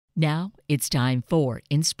Now it's time for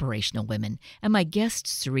Inspirational Women, and my guest,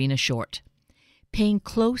 Serena Short. Paying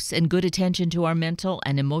close and good attention to our mental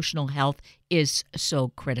and emotional health is so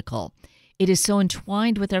critical. It is so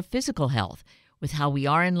entwined with our physical health, with how we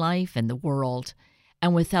are in life and the world.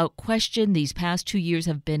 And without question, these past 2 years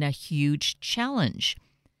have been a huge challenge.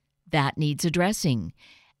 That needs addressing.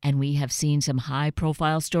 And we have seen some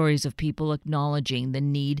high-profile stories of people acknowledging the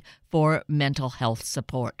need for mental health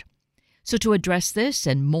support. So to address this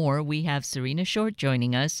and more, we have Serena Short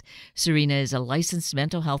joining us. Serena is a licensed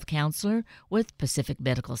mental health counselor with Pacific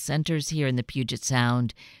Medical Centers here in the Puget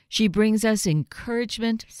Sound. She brings us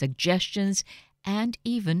encouragement, suggestions, and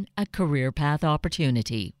even a career path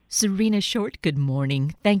opportunity. Serena Short, good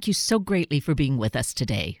morning. Thank you so greatly for being with us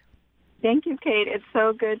today. Thank you, Kate. It's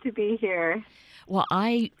so good to be here. Well,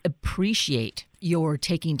 I appreciate your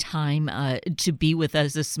taking time to be with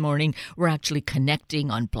us this morning. We're actually connecting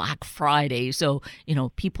on Black Friday, so,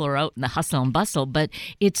 people are out in the hustle and bustle, but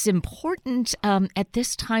it's important at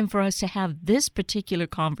this time for us to have this particular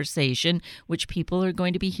conversation, which people are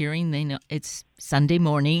going to be hearing. They know it's Sunday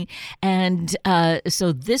morning, and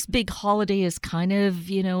so this big holiday is kind of,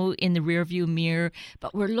 in the rearview mirror,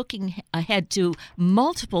 but we're looking ahead to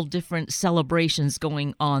multiple different celebrations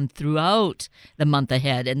going on throughout the month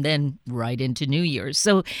ahead, and then right into New Year's.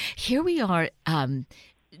 So here we are,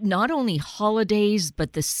 not only holidays,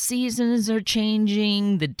 but the seasons are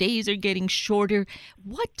changing, the days are getting shorter.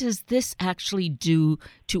 What does this actually do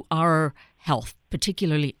to our health,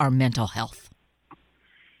 particularly our mental health?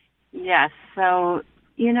 Yes, so,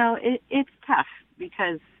 it's tough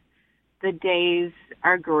because the days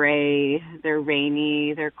are gray, they're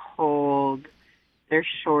rainy, they're cold, they're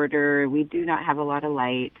shorter, we do not have a lot of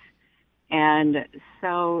light. And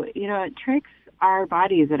so, it tricks our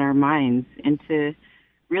bodies and our minds into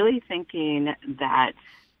really thinking that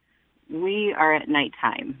we are at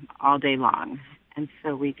nighttime all day long. And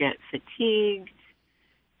so we get fatigued,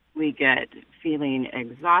 we get feeling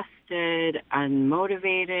exhausted,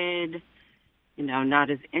 unmotivated, not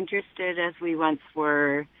as interested as we once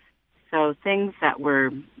were. So things that were,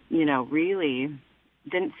 really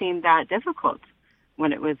didn't seem that difficult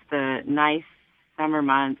when it was the nice summer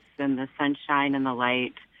months and the sunshine and the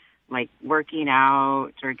light, like working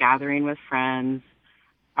out or gathering with friends,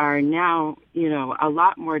 are now, a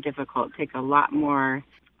lot more difficult, take a lot more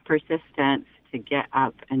persistence to get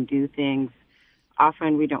up and do things.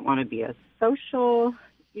 Often we don't want to be as social,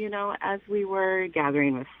 as we were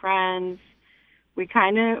gathering with friends. We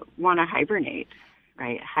kind of want to hibernate,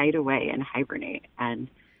 right? Hide away and hibernate. And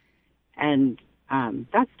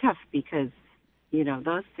that's tough because,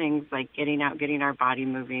 those things like getting out, getting our body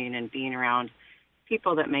moving and being around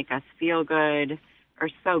people that make us feel good are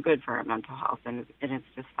so good for our mental health. And it's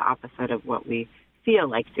just the opposite of what we feel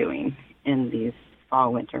like doing in these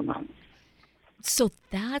fall, winter months. So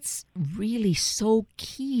that's really so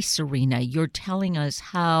key, Serena. You're telling us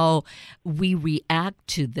how we react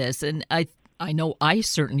to this. And I know I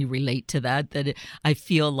certainly relate to that I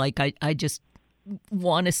feel like I just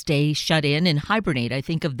want to stay shut in and hibernate. I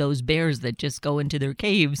think of those bears that just go into their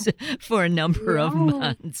caves for a number of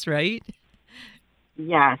months, right?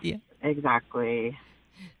 Yes, yeah. Exactly.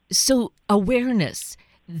 So awareness.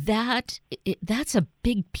 That's a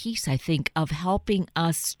big piece, I think, of helping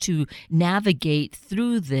us to navigate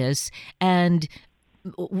through this. And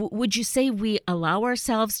would you say we allow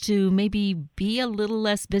ourselves to maybe be a little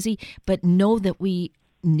less busy, but know that we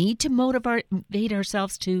need to motivate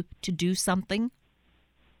ourselves to do something?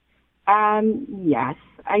 Yes,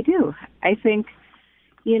 I do. I think,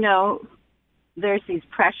 there's these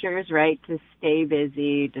pressures, right, to stay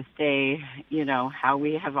busy, to stay, how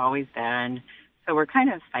we have always been. So we're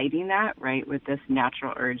kind of fighting that, right, with this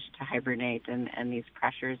natural urge to hibernate and these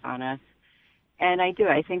pressures on us. And I do.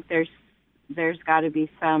 I think there's got to be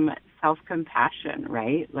some self-compassion,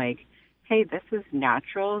 right? Like, hey, this is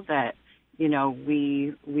natural that,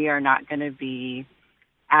 we are not going to be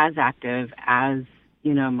as active, as,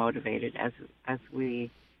 motivated as we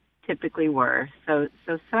typically were. So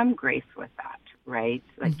some grace with that, right?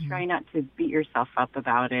 Like try not to beat yourself up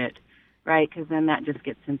about it, right? Because then that just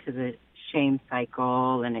gets into the shame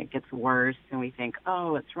cycle and it gets worse and we think,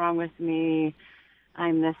 oh, what's wrong with me?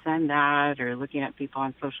 I'm this, I'm that, or looking at people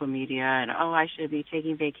on social media and, oh, I should be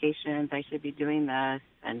taking vacations, I should be doing this,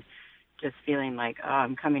 and just feeling like, oh,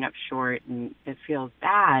 I'm coming up short, and it feels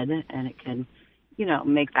bad, and it can,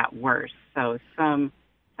 make that worse. So some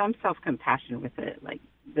self-compassion with it, like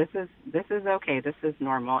this is okay, this is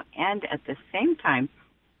normal, and at the same time,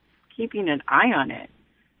 keeping an eye on it,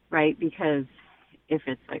 right? Because if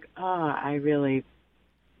it's like, oh,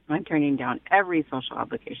 I'm turning down every social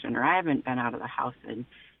obligation, or I haven't been out of the house in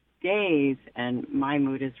days and my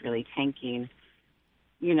mood is really tanking,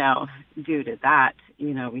 due to that,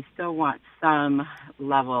 we still want some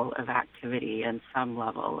level of activity and some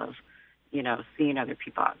level of, seeing other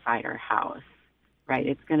people outside our house, right?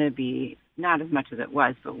 It's going to be not as much as it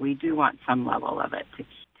was, but we do want some level of it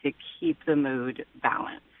to keep the mood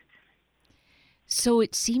balanced. So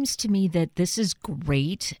it seems to me that this is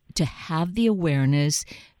great to have the awareness,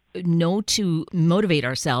 know to motivate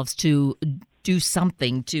ourselves to do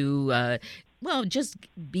something to, just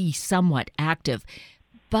be somewhat active.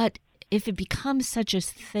 But if it becomes such a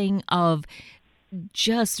thing of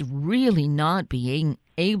just really not being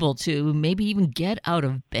able to maybe even get out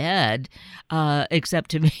of bed,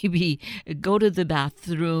 except to maybe go to the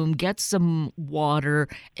bathroom, get some water,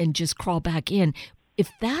 and just crawl back in.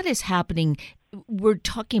 If that is happening, we're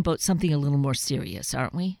talking about something a little more serious,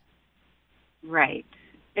 aren't we? Right.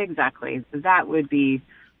 Exactly. That would be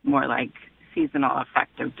more like seasonal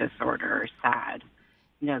affective disorder or SAD.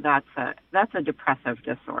 That's a depressive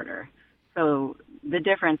disorder. So the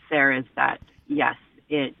difference there is that, yes,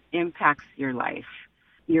 it impacts your life,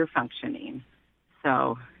 your functioning.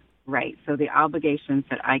 So, right. So the obligations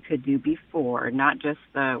that I could do before, not just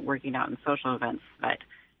the working out and social events, but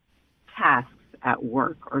tasks at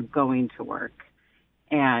work or going to work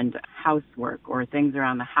and housework or things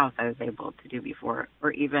around the house I was able to do before,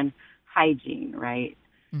 or even hygiene, right?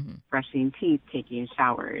 Mm-hmm. Brushing teeth, taking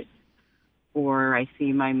showers. Or I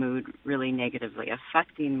see my mood really negatively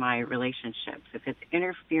affecting my relationships. If it's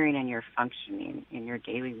interfering in your functioning in your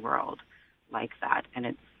daily world like that, and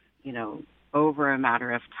it's, over a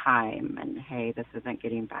matter of time, and hey, this isn't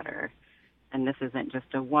getting better, and this isn't just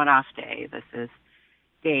a one-off day, this is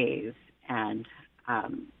days, and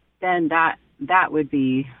then that would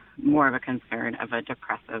be more of a concern of a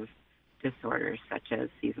depressive disorder such as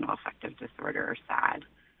seasonal affective disorder or SAD.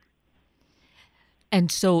 And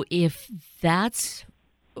so if that's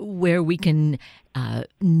where we can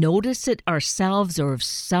notice it ourselves, or if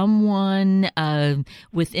someone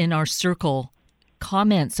within our circle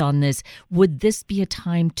comments on this, would this be a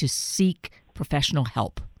time to seek professional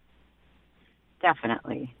help?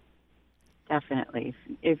 Definitely.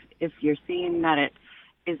 If you're seeing that it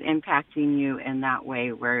is impacting you in that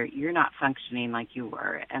way where you're not functioning like you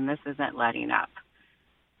were and this isn't letting up,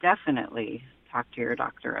 definitely talk to your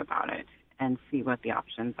doctor about it and see what the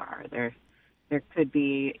options are. There could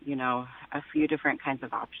be, a few different kinds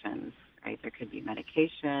of options, right? There could be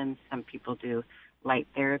medication. Some people do light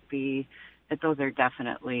therapy. But those are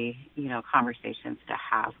definitely, conversations to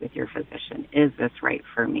have with your physician. Is this right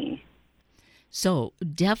for me? So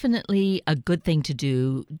definitely a good thing to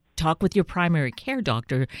do. Talk with your primary care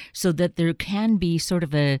doctor so that there can be sort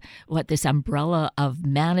of this umbrella of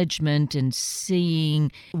management and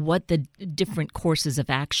seeing what the different courses of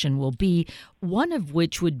action will be, one of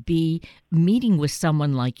which would be meeting with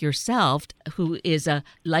someone like yourself who is a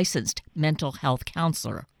licensed mental health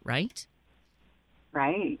counselor, right?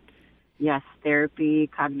 Right. Yes, therapy,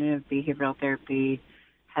 cognitive behavioral therapy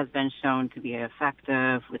has been shown to be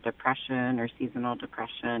effective with depression or seasonal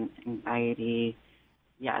depression, anxiety.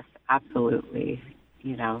 Yes, absolutely.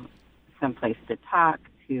 Some place to talk,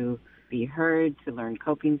 to be heard, to learn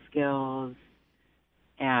coping skills,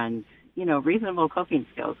 and, reasonable coping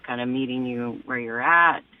skills, kind of meeting you where you're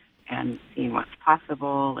at and seeing what's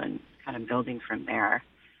possible and kind of building from there.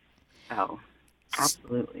 So,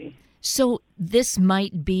 absolutely. So this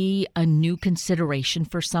might be a new consideration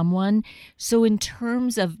for someone. So in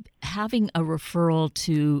terms of having a referral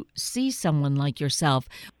to see someone like yourself,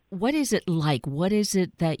 what is it like? What is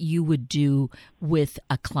it that you would do with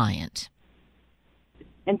a client?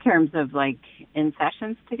 In terms of in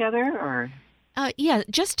sessions together or? Yeah,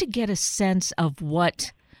 just to get a sense of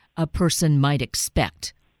what a person might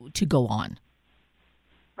expect to go on.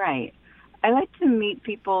 Right. I like to meet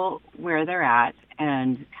people where they're at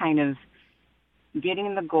and kind of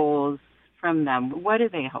getting the goals from them. What do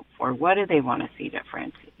they hope for? What do they want to see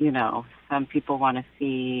different? Some people want to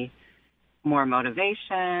see more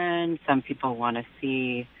motivation. Some people want to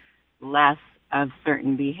see less of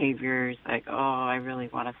certain behaviors like, oh, I really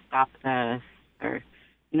want to stop this, or,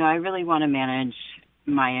 I really want to manage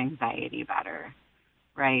my anxiety better,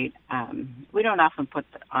 right? We don't often put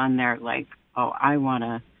on there like, oh, I want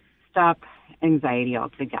to stop anxiety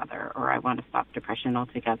altogether, or I want to stop depression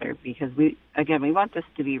altogether, because we want this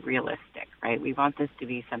to be realistic, right? We want this to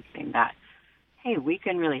be something that, hey, we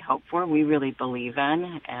can really hope for, we really believe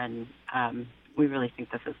in, and we really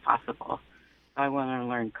think this is possible. So I want to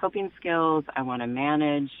learn coping skills. I want to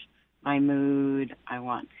manage my mood. I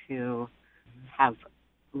want to have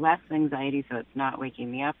less anxiety so it's not waking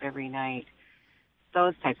me up every night.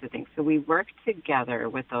 those types of things. So we work together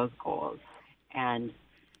with those goals, and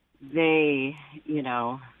they,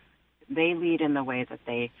 they lead in the way that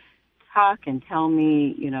they talk and tell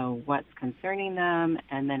me, what's concerning them,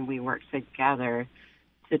 and then we work together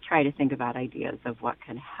to try to think about ideas of what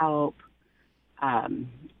can help,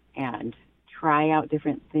 and try out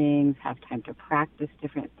different things, have time to practice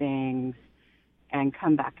different things, and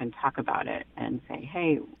come back and talk about it and say,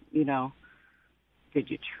 hey, did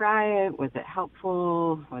you try it? Was it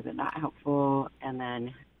helpful? Was it not helpful? And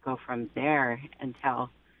then go from there until,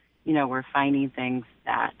 we're finding things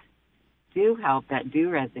that do help, that do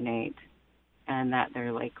resonate, and that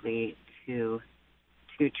they're likely to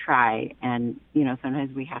try. And,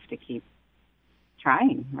 sometimes we have to keep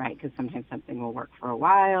trying, right? Because sometimes something will work for a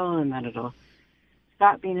while and then it'll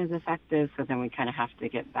stop being as effective. So then we kind of have to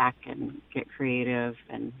get back and get creative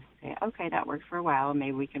and say, okay, that worked for a while.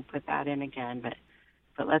 Maybe we can put that in again, but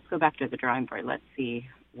let's go back to the drawing board. Let's see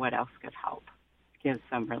what else could help give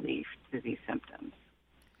some relief to these symptoms.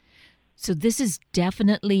 So this is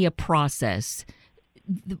definitely a process.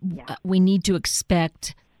 Yeah. We need to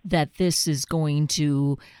expect that this is going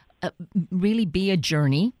to really be a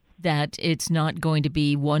journey, that it's not going to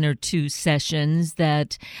be one or two sessions,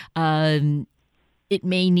 that it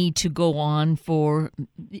may need to go on for,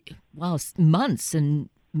 months and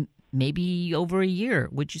maybe over a year,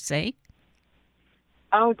 would you say?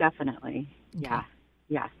 Oh, definitely. Okay. Yeah.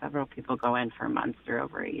 Yeah. Several people go in for months or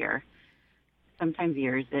over a year. Sometimes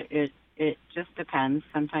years. It just depends.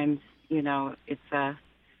 Sometimes,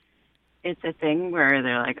 it's a thing where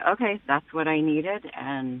they're like, okay, that's what I needed.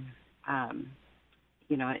 And,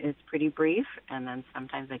 it's pretty brief. And then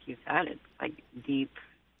sometimes, like you said, it's like deep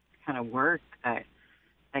kind of work that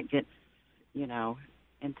gets,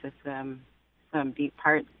 into some deep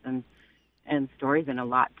parts and stories and a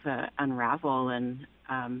lot to unravel. And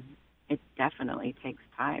it definitely takes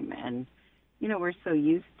time. And, we're so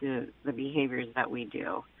used to the behaviors that we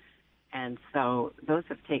do. And so those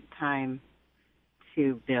have taken time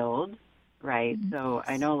to build, right? Mm-hmm. So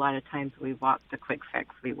I know a lot of times we want the quick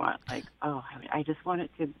fix. We want I just want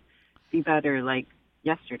it to be better like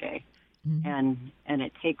yesterday. Mm-hmm. And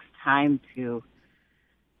it takes time to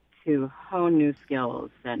hone new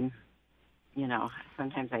skills. And,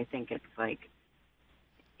 sometimes I think it's like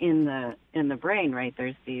in the brain, right?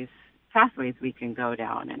 There's these pathways we can go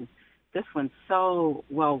down, and this one's so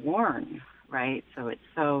well worn, right? So it's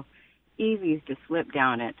so easy to slip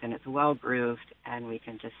down it, and it's well grooved, and we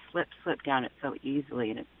can just slip down it so easily,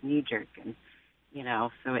 and it's knee jerk, and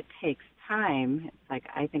so it takes time. It's like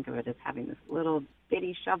I think of it as having this little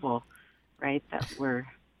bitty shovel, right? That we're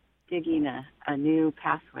digging a new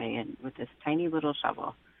pathway in with this tiny little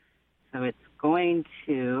shovel. So it's going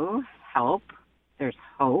to help. There's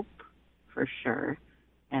hope for sure.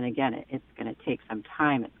 And again, it's going to take some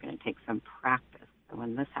time. It's going to take some practice. So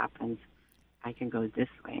when this happens, I can go this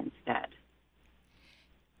way instead.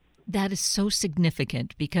 That is so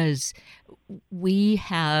significant because we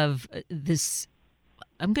have this,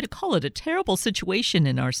 I'm going to call it a terrible situation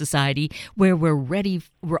in our society where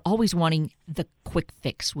we're always wanting the quick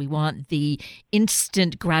fix. We want the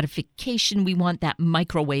instant gratification. We want that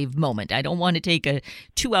microwave moment. I don't want to take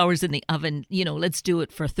 2 hours in the oven. Let's do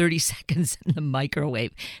it for 30 seconds in the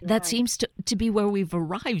microwave. Right. That seems to be where we've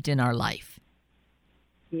arrived in our life.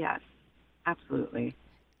 Yes, absolutely.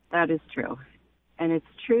 That is true. And it's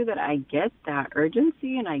true that I get that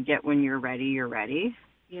urgency, and I get when you're ready, you're ready.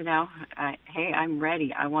 Hey, I'm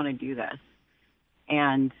ready. I want to do this.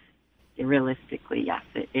 And realistically, yes,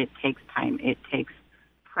 it takes time. It takes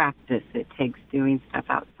practice. It takes doing stuff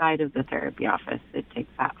outside of the therapy office. It takes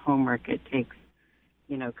that homework. It takes,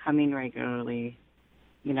 coming regularly,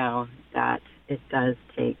 that it does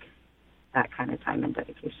take that kind of time and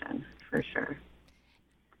dedication for sure.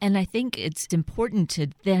 And I think it's important to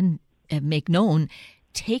then make known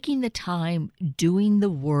taking the time, doing the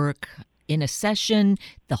work in a session,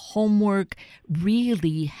 the homework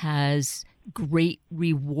really has great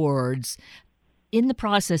rewards in the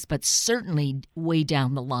process, but certainly way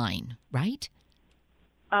down the line, right?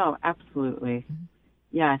 Oh, absolutely. Mm-hmm.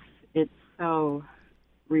 Yes, it's so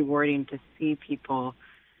rewarding to see people,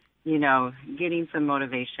 getting some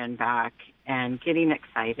motivation back and getting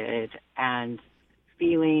excited and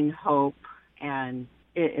feeling hope. And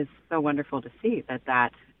it is so wonderful to see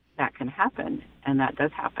that can happen, and that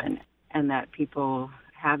does happen, and that people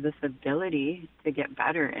have this ability to get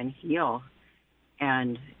better and heal.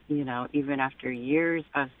 And, even after years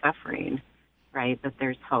of suffering, right, that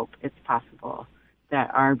there's hope. It's possible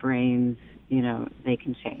that our brains, they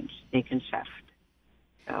can change, they can shift.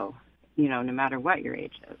 So, no matter what your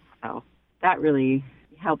age is. So that really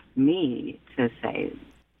helps me to say,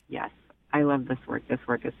 yes, I love this work. This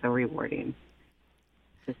work is so rewarding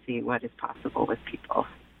to see what is possible with people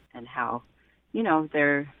and how,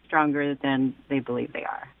 they're stronger than they believe they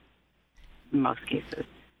are in most cases.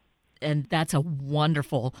 And that's a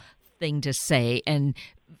wonderful thing to say. And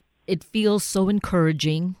it feels so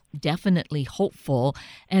encouraging, definitely hopeful.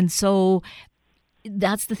 And so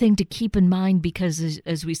that's the thing to keep in mind, because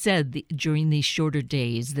as we said, during these shorter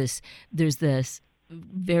days, there's this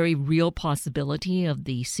very real possibility of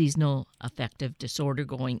the seasonal affective disorder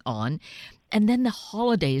going on. And then the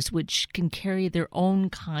holidays, which can carry their own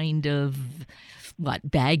kind of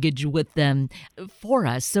baggage with them for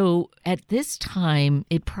us. So at this time,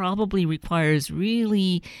 it probably requires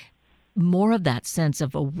really more of that sense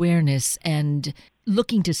of awareness and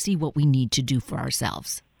looking to see what we need to do for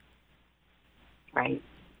ourselves. Right.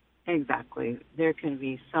 Exactly. There can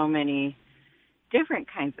be so many different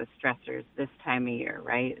kinds of stressors this time of year,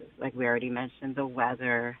 right? Like we already mentioned, the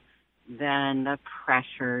weather, then the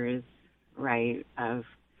pressures, right, of,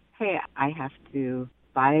 hey, I have to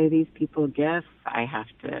buy these people gifts. I have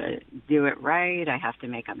to do it right. I have to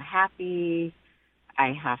make them happy.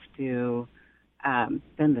 I have to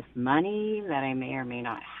spend this money that I may or may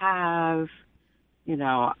not have.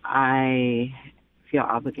 I feel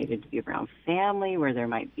obligated to be around family where there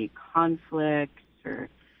might be conflict or,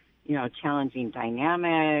 challenging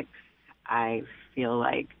dynamics. I feel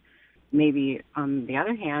like maybe on the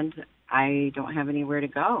other hand, I don't have anywhere to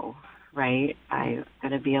go, right? I've got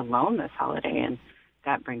to be alone this holiday, and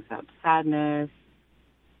that brings up sadness,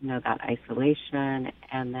 that isolation.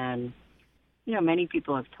 And then, many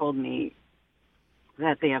people have told me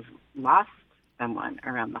that they have lost someone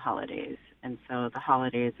around the holidays. And so the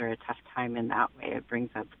holidays are a tough time in that way. It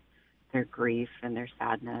brings up their grief and their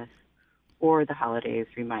sadness. Or the holidays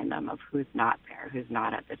remind them of who's not there, who's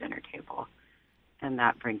not at the dinner table. And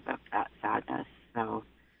that brings up that sadness. So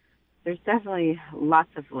there's definitely lots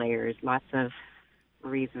of layers, lots of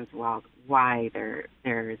reasons why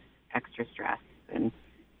there's extra stress and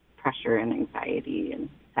pressure and anxiety and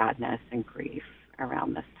sadness and grief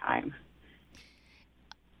around this time.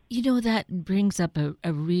 That brings up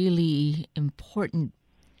a really important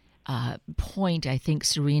point, I think,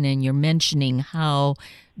 Serena, and you're mentioning how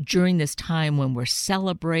during this time when we're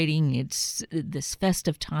celebrating, it's this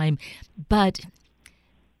festive time, but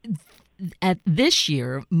at this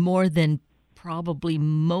year, more than probably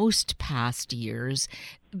most past years,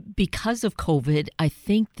 because of COVID, I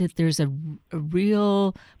think that there's a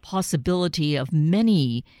real possibility of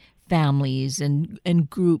many families and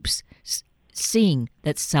groups seeing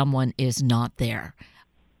that someone is not there.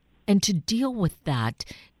 And to deal with that,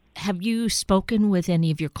 have you spoken with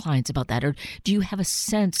any of your clients about that? Or do you have a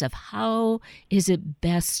sense of how is it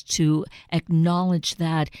best to acknowledge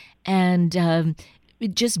that and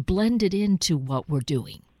just blend it into what we're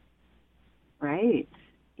doing? Right.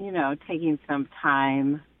 Taking some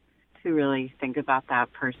time to really think about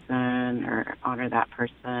that person or honor that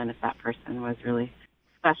person if that person was really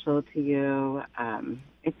special to you.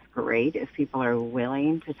 It's great if people are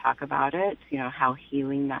willing to talk about it, how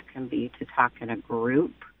healing that can be to talk in a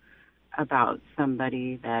group about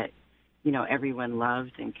somebody that, everyone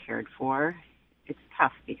loved and cared for. It's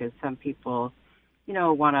tough because some people,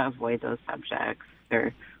 want to avoid those subjects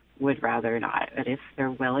or would rather not. But if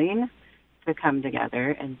they're willing to come together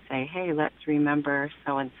and say, hey, let's remember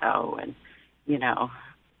so-and-so and,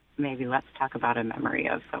 maybe let's talk about a memory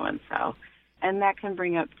of so-and-so. And that can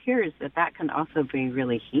bring up tears, but that can also be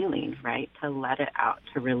really healing, right? To let it out,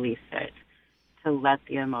 to release it, to let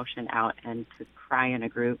the emotion out, and to cry in a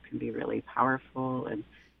group can be really powerful. And,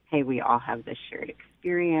 hey, we all have this shared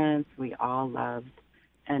experience. We all loved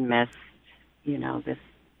and missed, this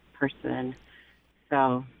person.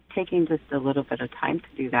 So taking just a little bit of time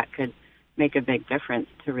to do that could make a big difference,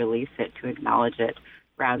 to release it, to acknowledge it,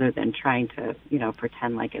 rather than trying to,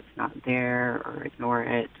 pretend like it's not there or ignore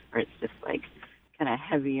it, or it's just like kind of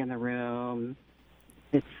heavy in the room.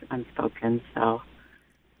 It's unspoken. So,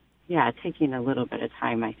 yeah, taking a little bit of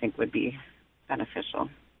time, I think, would be beneficial.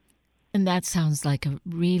 And that sounds like a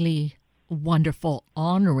really wonderful,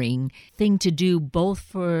 honoring thing to do, both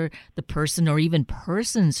for the person or even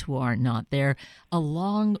persons who are not there,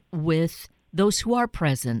 along with those who are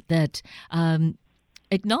present, that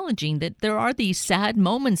acknowledging that there are these sad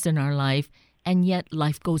moments in our life, and yet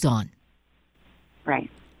life goes on. Right.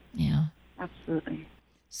 Yeah. Absolutely.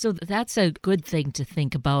 So that's a good thing to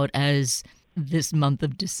think about as this month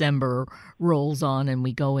of December rolls on and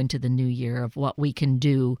we go into the new year, of what we can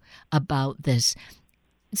do about this.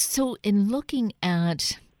 So in looking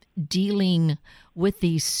at dealing with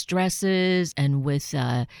these stresses and with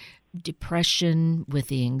depression, with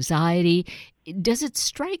the anxiety, does it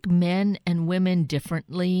strike men and women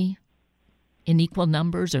differently in equal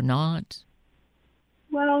numbers or not?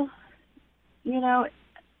 Well, you know,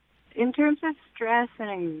 in terms of stress and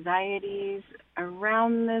anxieties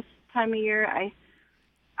around this time of year,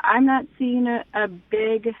 I'm not seeing a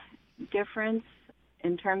big difference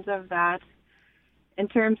in terms of that. In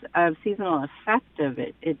terms of seasonal effect of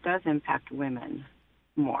it, it does impact women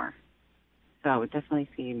more. So definitely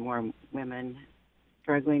seeing more women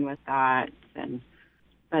struggling with that.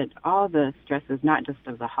 But all the stresses, not just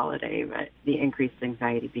of the holiday, but the increased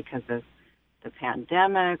anxiety because of the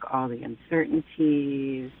pandemic, all the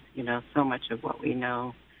uncertainties, so much of what we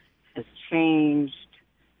know has changed.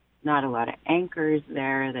 Not a lot of anchors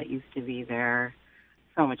there that used to be there.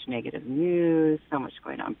 So much negative news, so much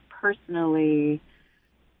going on personally,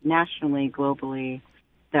 nationally, globally,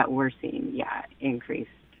 that we're seeing, increased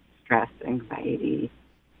stress, anxiety,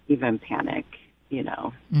 even panic,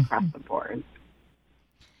 across the board.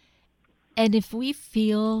 And if we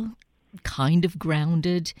feel kind of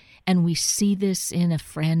grounded and we see this in a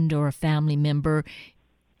friend or a family member,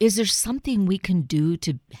 is there something we can do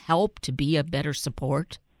to help to be a better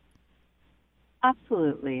support?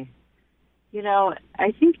 Absolutely.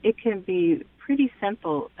 I think it can be pretty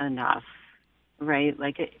simple enough, right?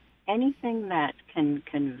 Like anything that can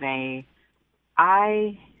convey,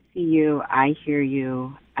 I see you, I hear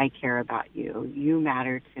you, I care about you, you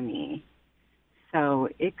matter to me. So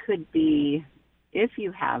it could be, if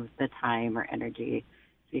you have the time or energy,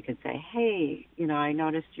 you could say, hey, I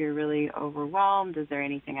noticed you're really overwhelmed. Is there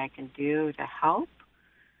anything I can do to help?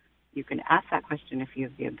 You can ask that question if you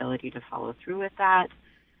have the ability to follow through with that.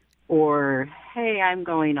 Or, hey, I'm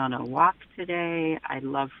going on a walk today. I'd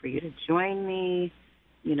love for you to join me.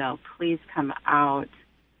 Please come out.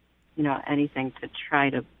 Anything to try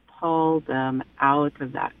to pull them out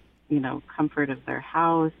of that, comfort of their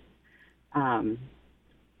house. And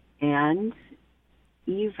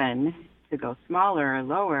even to go smaller or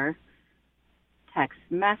lower, text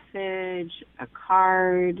message, a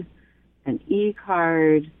card, an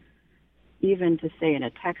e-card, even to say in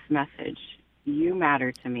a text message, you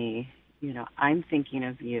matter to me, I'm thinking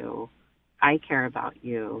of you, I care about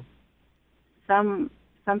you. Some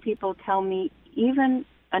people tell me even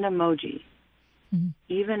an emoji,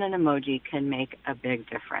 even an emoji can make a big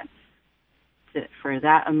difference. For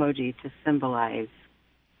that emoji to symbolize,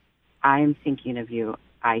 I'm thinking of you,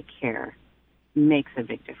 I care, makes a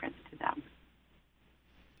big difference to them.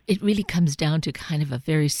 It really comes down to kind of a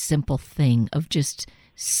very simple thing of just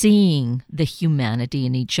seeing the humanity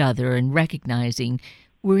in each other and recognizing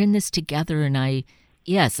we're in this together. And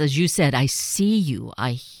yes, as you said, I see you,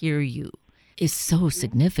 I hear you, is so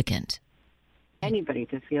significant. Anybody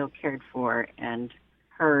to feel cared for and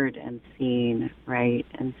heard and seen, right,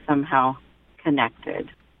 and somehow connected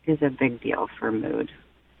is a big deal for mood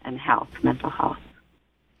and health, mental health.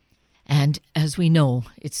 And as we know,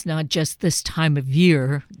 it's not just this time of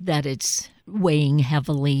year that it's weighing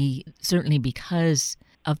heavily, certainly because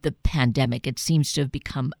of the pandemic. It seems to have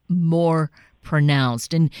become more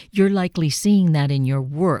pronounced. And you're likely seeing that in your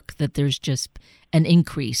work, that there's just an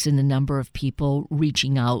increase in the number of people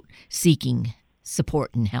reaching out, seeking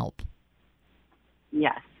support and help.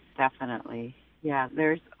 Yes, definitely. Yeah,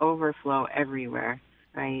 there's overflow everywhere,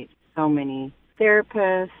 right? So many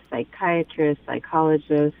therapists, psychiatrists,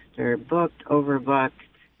 psychologists are booked, overbooked.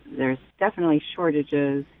 There's definitely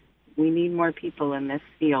shortages. We need more people in this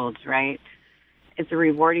field, right? It's a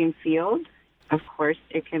rewarding field. Of course,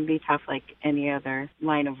 it can be tough like any other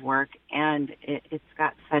line of work, and it's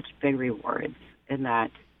got such big rewards in that,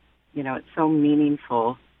 it's so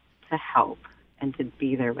meaningful to help and to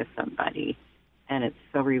be there with somebody, and it's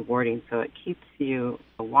so rewarding. So it keeps you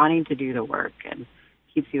wanting to do the work and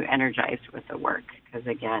keeps you energized with the work because,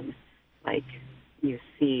 again, like you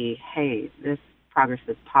see, hey, this progress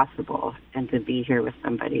is possible, and to be here with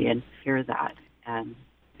somebody and hear that, and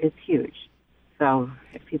it's huge. So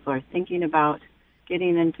if people are thinking about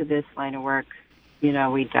getting into this line of work,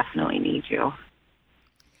 we definitely need you.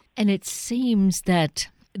 And it seems that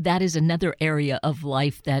is another area of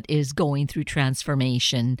life that is going through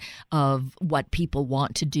transformation of what people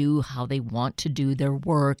want to do, how they want to do their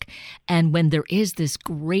work. And when there is this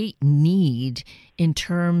great need in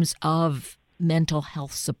terms of mental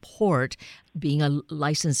health support, being a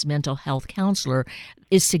licensed mental health counselor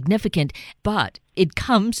is significant, but it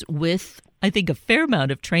comes with, I think, a fair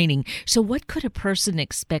amount of training. So what could a person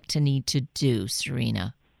expect to need to do,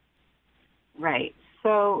 Serena? Right.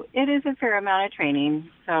 So it is a fair amount of training.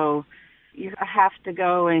 So you have to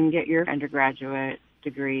go and get your undergraduate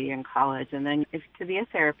degree in college. And then if to be a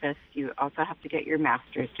therapist, you also have to get your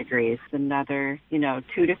master's degree. It's another, 2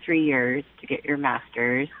 to 3 years to get your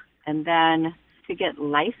master's. And then to get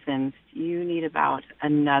licensed, you need about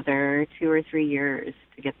another 2 or 3 years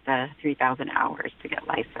to get the 3,000 hours to get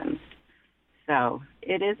licensed. So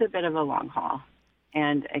it is a bit of a long haul.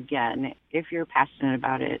 And again, if you're passionate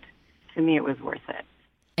about it, to me, it was worth it.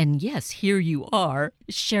 And yes, here you are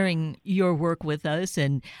sharing your work with us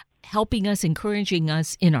and helping us, encouraging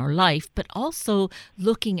us in our life, but also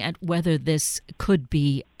looking at whether this could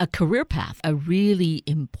be a career path, a really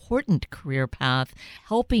important career path.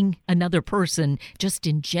 Helping another person just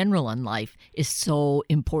in general in life is so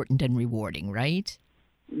important and rewarding, right?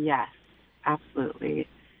 Yes, absolutely.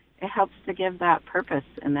 It helps to give that purpose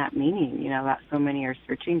and that meaning, that so many are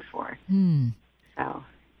searching for. So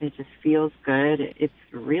it just feels good. It's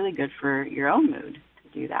really good for your own mood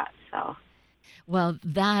to do that. So, well,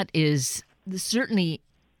 that is certainly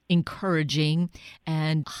encouraging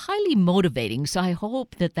and highly motivating. So I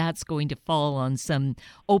hope that that's going to fall on some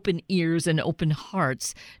open ears and open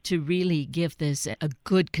hearts to really give this a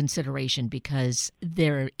good consideration, because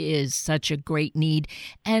there is such a great need.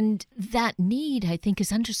 And that need, I think,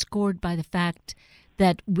 is underscored by the fact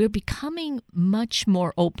that we're becoming much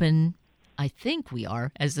more open, I think we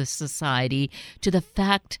are, as a society, to the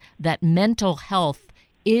fact that mental health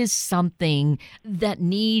is something that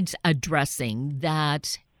needs addressing,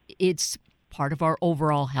 that it's part of our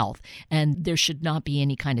overall health, and there should not be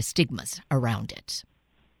any kind of stigmas around it.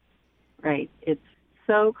 Right. It's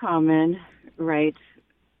so common, right?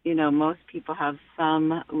 Most people have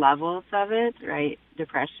some levels of it, right?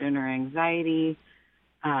 Depression or anxiety.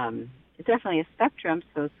 It's definitely a spectrum,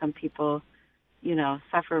 so some people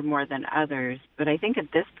suffer more than others. But I think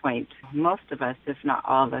at this point, most of us, if not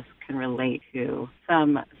all of us, can relate to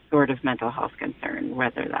some sort of mental health concern,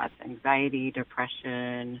 whether that's anxiety,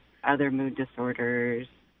 depression, other mood disorders.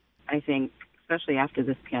 I think, especially after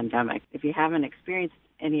this pandemic, if you haven't experienced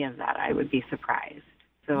any of that, I would be surprised.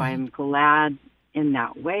 So I'm glad in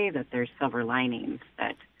that way that there's silver linings,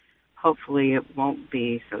 that hopefully it won't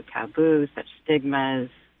be so taboo, such stigmas.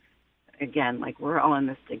 Again, like, we're all in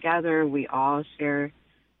this together. We all share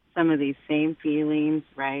some of these same feelings,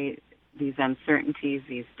 right? These uncertainties,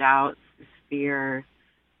 these doubts, this fear,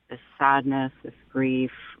 this sadness, this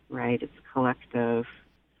grief, right? It's collective.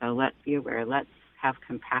 So let's be aware. Let's have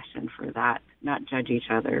compassion for that. Not judge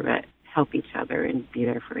each other, but help each other and be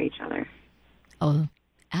there for each other. Oh,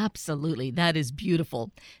 absolutely. That is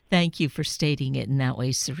beautiful. Thank you for stating it in that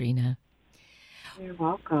way, Serena. You're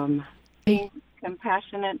welcome. Be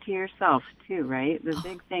compassionate to yourself, too, right? The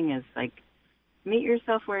big thing is, meet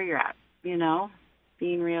yourself where you're at,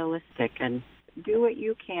 being realistic, and do what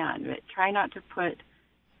you can, but try not to put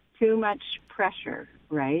too much pressure,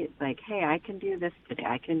 right? Like, hey, I can do this today.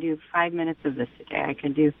 I can do 5 minutes of this today. I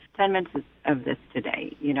can do 10 minutes of this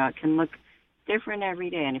today. It can look different every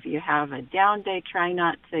day. And if you have a down day, try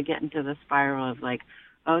not to get into the spiral of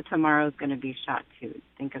tomorrow's going to be shot too.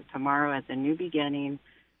 Think of tomorrow as a new beginning,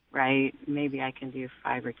 right? Maybe I can do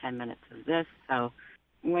 5 or 10 minutes of this. So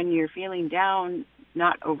when you're feeling down,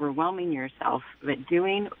 not overwhelming yourself, but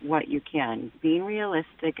doing what you can, being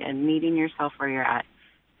realistic and meeting yourself where you're at.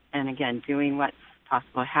 And again, doing what's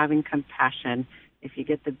possible, having compassion. If you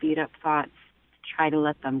get the beat up thoughts, try to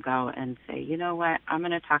let them go and say, you know what, I'm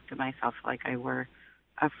going to talk to myself like I were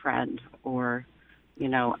a friend or,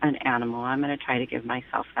 an animal. I'm going to try to give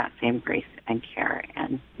myself that same grace and care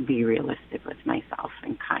and be realistic with myself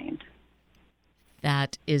and kind.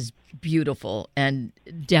 That is beautiful and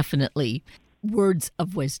definitely words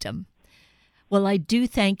of wisdom. Well, I do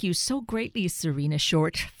thank you so greatly, Serena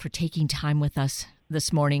Short, for taking time with us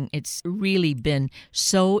this morning. It's really been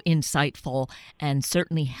so insightful and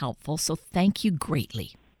certainly helpful. So thank you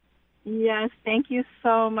greatly. Yes, thank you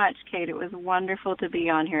so much, Kate. It was wonderful to be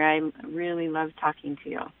on here. I really loved talking to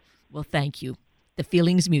you. Well, thank you. The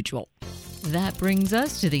feeling's mutual. That brings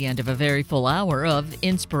us to the end of a very full hour of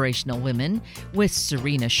Inspirational Women with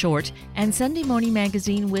Serena Short and Sunday Morning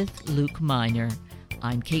Magazine with Luke Miner.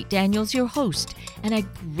 I'm Kate Daniels, your host, and I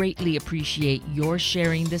greatly appreciate your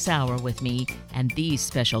sharing this hour with me and these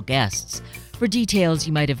special guests. For details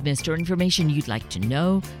you might have missed or information you'd like to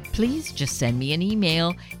know, please just send me an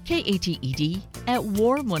email,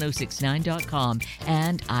 kated@warm1069.com,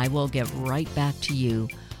 and I will get right back to you.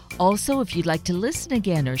 Also, if you'd like to listen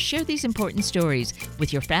again or share these important stories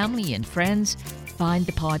with your family and friends, find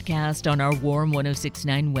the podcast on our Warm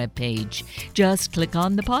 1069 webpage. Just click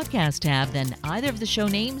on the podcast tab, then either of the show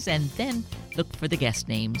names, and then look for the guest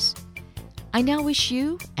names. I now wish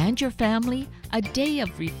you and your family a day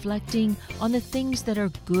of reflecting on the things that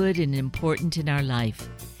are good and important in our life.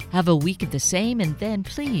 Have a week of the same, and then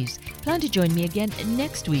please plan to join me again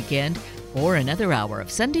next weekend for another hour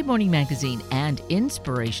of Sunday Morning Magazine and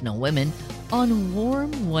Inspirational Women on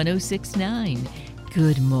Warm 106.9.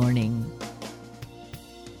 Good morning.